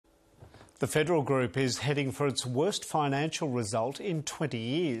The Federal Group is heading for its worst financial result in 20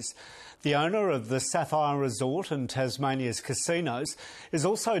 years. The owner of the Sapphire Resort and Tasmania's casinos is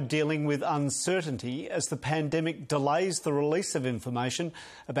also dealing with uncertainty as the pandemic delays the release of information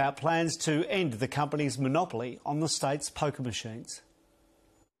about plans to end the company's monopoly on the state's poker machines.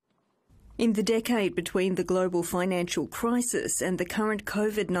 In the decade between the global financial crisis and the current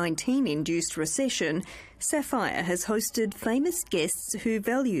COVID-19-induced recession, Sapphire has hosted famous guests who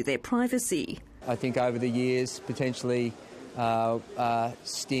value their privacy. I think over the years, potentially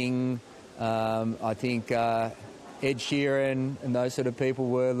Sting, I think Ed Sheeran and those sort of people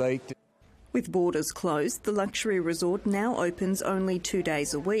were leaked. With borders closed, the luxury resort now opens only 2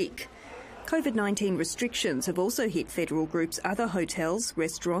 days a week. COVID-19 restrictions have also hit Federal Group's other hotels,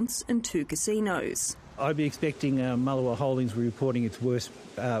 restaurants and 2 casinos. I'd be expecting Mullawa Holdings reporting its worst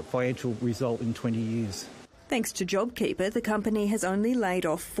financial result in 20 years. Thanks to JobKeeper, the company has only laid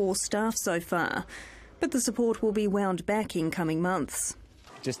off 4 staff so far, but the support will be wound back in coming months.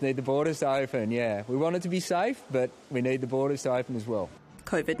 Just need the borders to open, yeah. We want it to be safe, but we need the borders to open as well.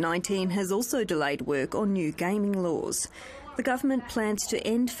 COVID-19 has also delayed work on new gaming laws. The government plans to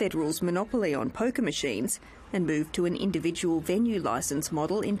end Federal's monopoly on poker machines and move to an individual venue licence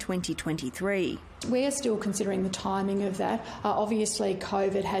model in 2023. We're still considering the timing of that. Obviously,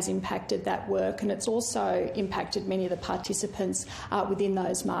 COVID has impacted that work and it's also impacted many of the participants within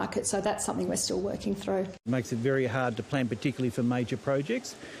those markets, so that's something we're still working through. It makes it very hard to plan, particularly for major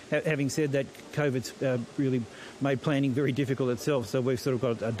projects. Having said that, COVID's really made planning very difficult itself, so we've sort of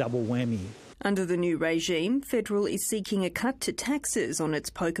got a double whammy. Under the new regime, Federal is seeking a cut to taxes on its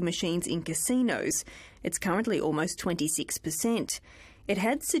poker machines in casinos. It's currently almost 26%. It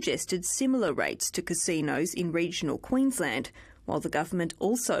had suggested similar rates to casinos in regional Queensland, while the government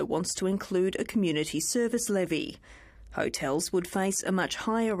also wants to include a community service levy. Hotels would face a much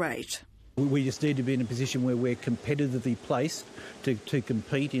higher rate. We just need to be in a position where we're competitively placed to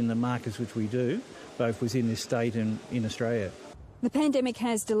compete in the markets which we do, both within this state and in Australia. The pandemic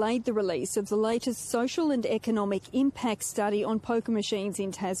has delayed the release of the latest social and economic impact study on poker machines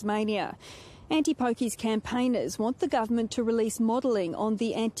in Tasmania. Anti-pokies campaigners want the government to release modelling on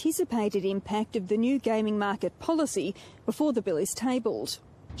the anticipated impact of the new gaming market policy before the bill is tabled.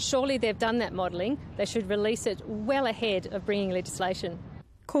 Surely they've done that modelling. They should release it well ahead of bringing legislation.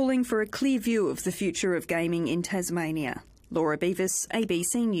 Calling for a clear view of the future of gaming in Tasmania. Laura Beavis,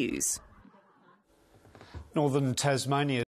 ABC News. Northern Tasmania